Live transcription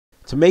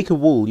To make a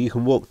wall you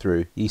can walk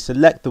through, you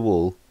select the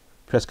wall,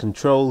 press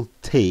Ctrl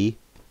T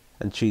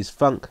and choose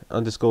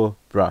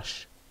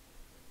Func_Brush.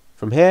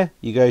 From here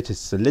you go to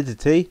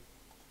Solidity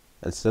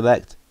and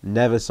select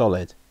Never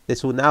Solid.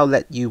 This will now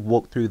let you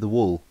walk through the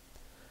wall.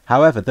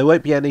 However, there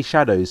won't be any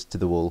shadows to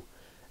the wall.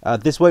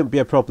 This won't be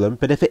a problem,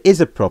 but if it is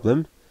a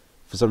problem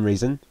for some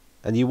reason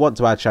and you want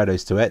to add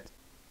shadows to it,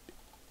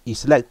 you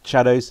select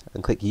shadows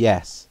and click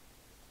yes.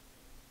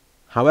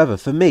 However,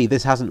 for me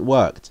this hasn't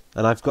worked,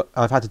 and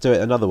I've had to do it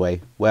another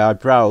way, where I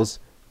browse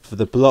for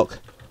the block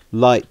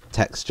light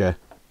texture.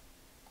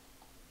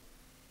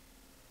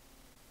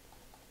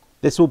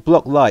 This will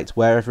block light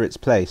wherever it's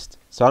placed,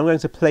 so I'm going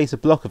to place a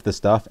block of the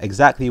stuff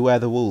exactly where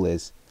the wall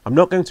is. I'm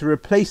not going to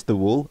replace the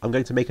wall, I'm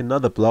going to make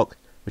another block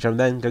which I'm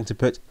then going to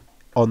put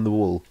on the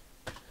wall.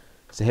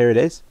 So here it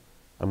is.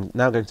 I'm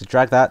now going to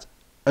drag that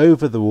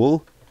over the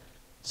wall,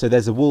 so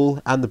there's a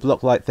wall and the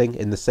block light thing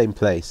in the same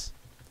place.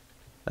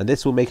 And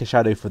this will make a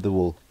shadow for the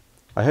wall.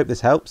 I hope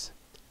this helps.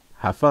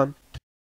 Have fun.